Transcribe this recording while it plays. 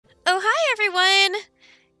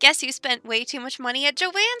Guess who spent way too much money at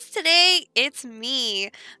Joann's today? It's me.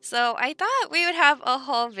 So I thought we would have a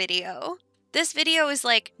haul video. This video is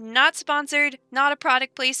like not sponsored, not a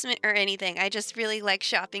product placement or anything. I just really like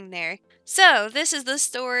shopping there. So this is the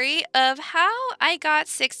story of how I got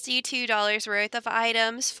 $62 worth of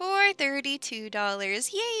items for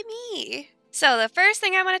 $32. Yay me! So the first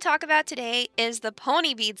thing I want to talk about today is the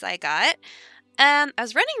pony beads I got. I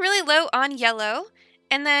was running really low on yellow.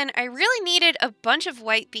 And then I really needed a bunch of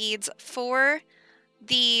white beads for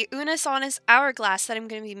the Unisonus hourglass that I'm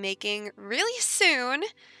going to be making really soon.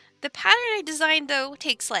 The pattern I designed, though,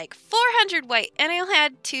 takes like 400 white, and I only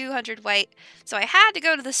had 200 white, so I had to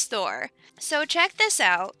go to the store. So check this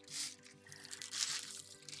out.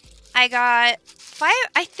 I got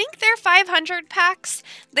I think they're 500 packs.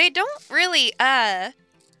 They don't really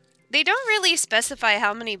specify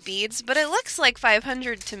how many beads, but it looks like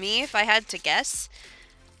 500 to me if I had to guess.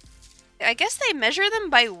 I guess they measure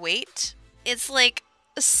them by weight. It's like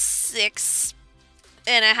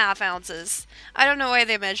 6.5 ounces. I don't know why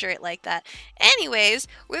they measure it like that. Anyways,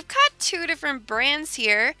 we've got two different brands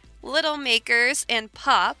here, Little Makers and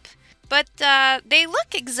Pop, but they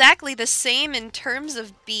look exactly the same in terms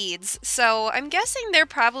of beads, so I'm guessing they're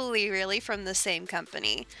probably really from the same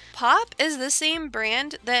company. Pop is the same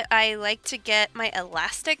brand that I like to get my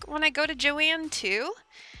elastic when I go to Joann too.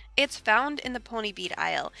 It's found in the pony bead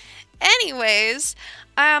aisle. Anyways,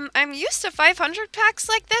 I'm used to 500 packs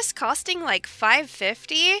like this costing like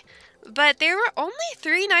 $5.50, but they were only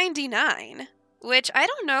 $3.99, which I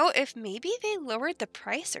don't know if maybe they lowered the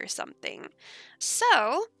price or something.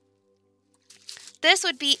 So, this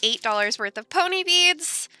would be $8 worth of pony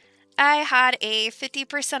beads. I had a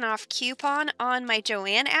 50% off coupon on my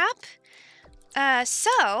Joann app,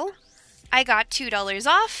 so I got $2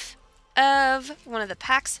 off of one of the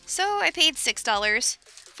packs, so I paid $6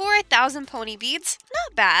 for 1,000 pony beads.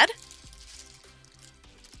 Not bad.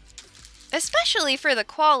 Especially for the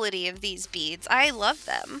quality of these beads. I love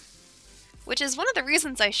them. Which is one of the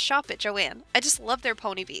reasons I shop at Joann. I just love their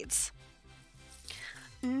pony beads.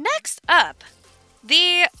 Next up,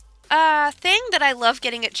 the thing that I love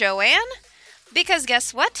getting at Joann, because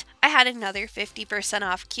guess what? I had another 50%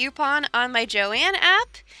 off coupon on my Joann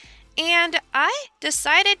app, and I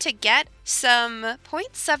decided to get some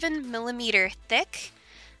 0.7 millimeter thick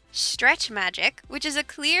Stretch Magic, which is a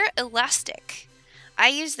clear elastic. I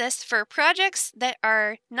use this for projects that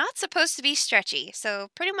are not supposed to be stretchy, so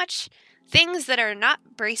pretty much things that are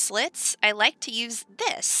not bracelets, I like to use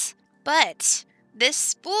this. But this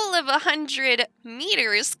spool of 100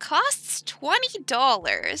 meters costs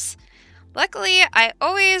 $20. Luckily, I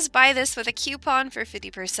always buy this with a coupon for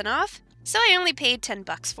 50% off, so I only paid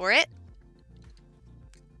 $10 for it.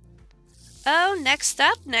 Oh, next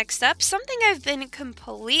up, something I've been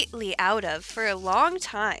completely out of for a long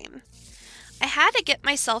time. I had to get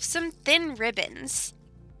myself some thin ribbons.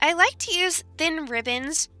 I like to use thin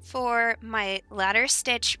ribbons for my ladder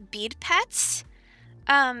stitch bead pets,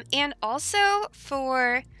 and also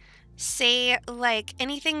for, say, like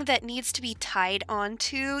anything that needs to be tied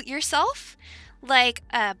onto yourself, like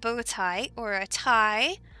a bow tie or a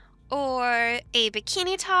tie or a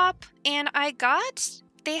bikini top. And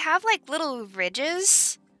they have like little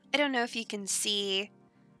ridges. I don't know if you can see,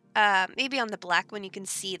 maybe on the black one you can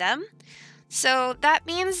see them. So that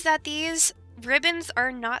means that these ribbons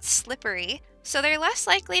are not slippery, so they're less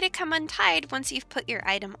likely to come untied once you've put your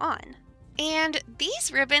item on. And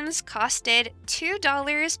these ribbons costed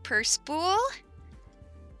 $2 per spool.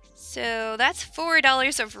 So that's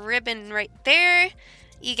 $4 of ribbon right there.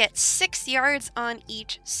 You get 6 yards on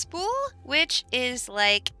each spool, which is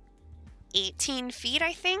like 18 feet,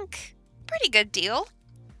 I think. Pretty good deal.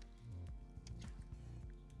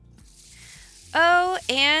 Oh,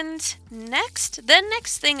 and the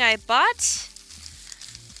next thing I bought,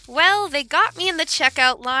 well, they got me in the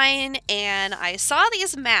checkout line, and I saw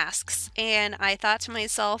these masks, and I thought to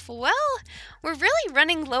myself, well, we're really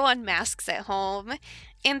running low on masks at home,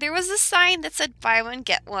 and there was a sign that said buy one,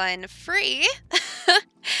 get one free.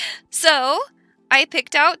 So I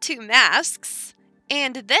picked out 2 masks,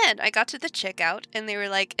 and then I got to the checkout, and they were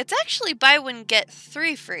like, it's actually buy one, get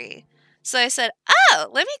 3 free. So I said, oh,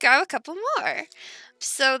 let me grab a couple more.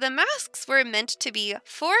 So the masks were meant to be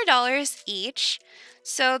 $4 each.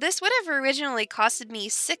 So this would have originally costed me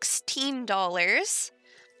 $16,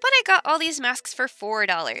 but I got all these masks for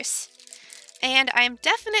 $4. And I'm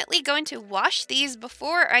definitely going to wash these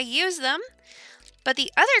before I use them. But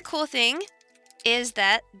the other cool thing is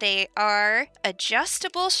that they are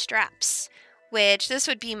adjustable straps, which this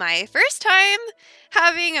would be my first time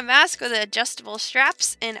having a mask with adjustable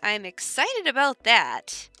straps, and I'm excited about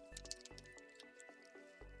that.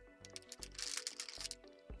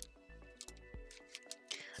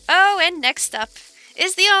 Oh, and next up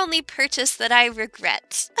is the only purchase that I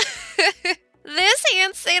regret. This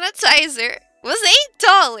hand sanitizer was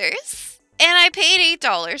 $8, and I paid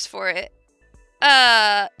 $8 for it.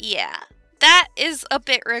 Yeah. That is a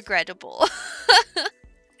bit regrettable.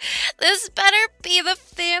 This better be the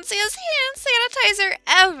fanciest hand sanitizer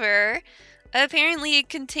ever. Apparently it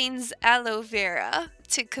contains aloe vera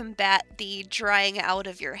to combat the drying out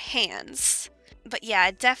of your hands. But yeah,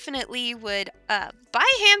 I definitely would buy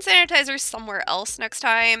hand sanitizer somewhere else next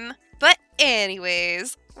time. But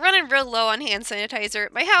anyways, running real low on hand sanitizer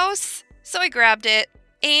at my house, so I grabbed it.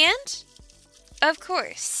 And, of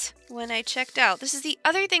course, when I checked out, this is the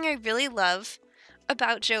other thing I really love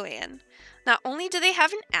about Joann. Not only do they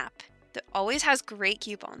have an app that always has great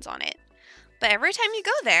coupons on it, but every time you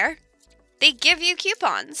go there, they give you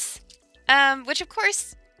coupons. Which of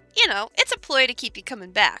course, you know, it's a ploy to keep you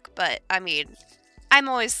coming back, but I mean, I'm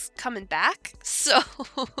always coming back, so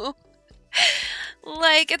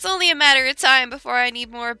like, it's only a matter of time before I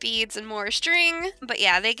need more beads and more string. But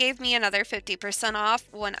yeah, they gave me another 50% off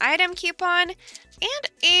one item coupon and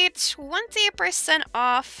a 20%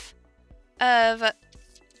 off of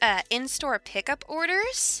in-store pickup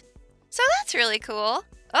orders. So that's really cool.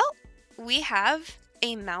 Oh, we have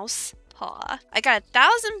a mouse paw. I got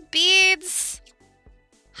 1,000 beads,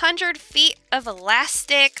 100 feet of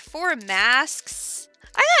elastic, 4 masks.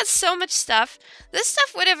 I got so much stuff. This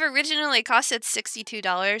stuff would have originally costed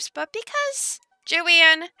 $62, but because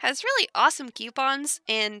Joann has really awesome coupons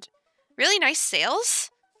and really nice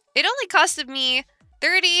sales, it only costed me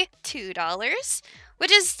 $32,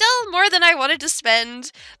 which is still more than I wanted to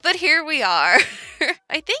spend, but here we are.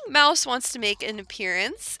 I think Mouse wants to make an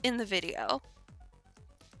appearance in the video.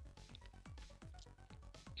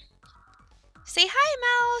 Say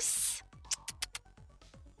hi, Mouse!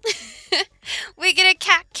 We get a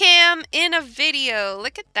cat cam in a video.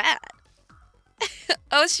 Look at that.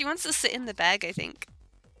 Oh, she wants to sit in the bag, I think.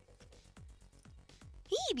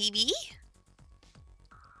 Hey, BB. You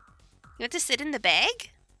want to sit in the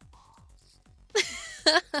bag?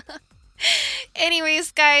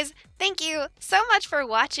 Anyways, guys, thank you so much for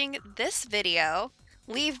watching this video.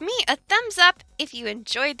 Leave me a thumbs up if you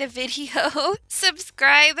enjoyed the video.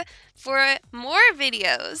 Subscribe for more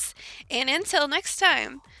videos. And until next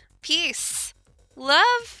time, peace,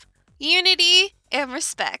 love, unity, and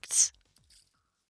respect.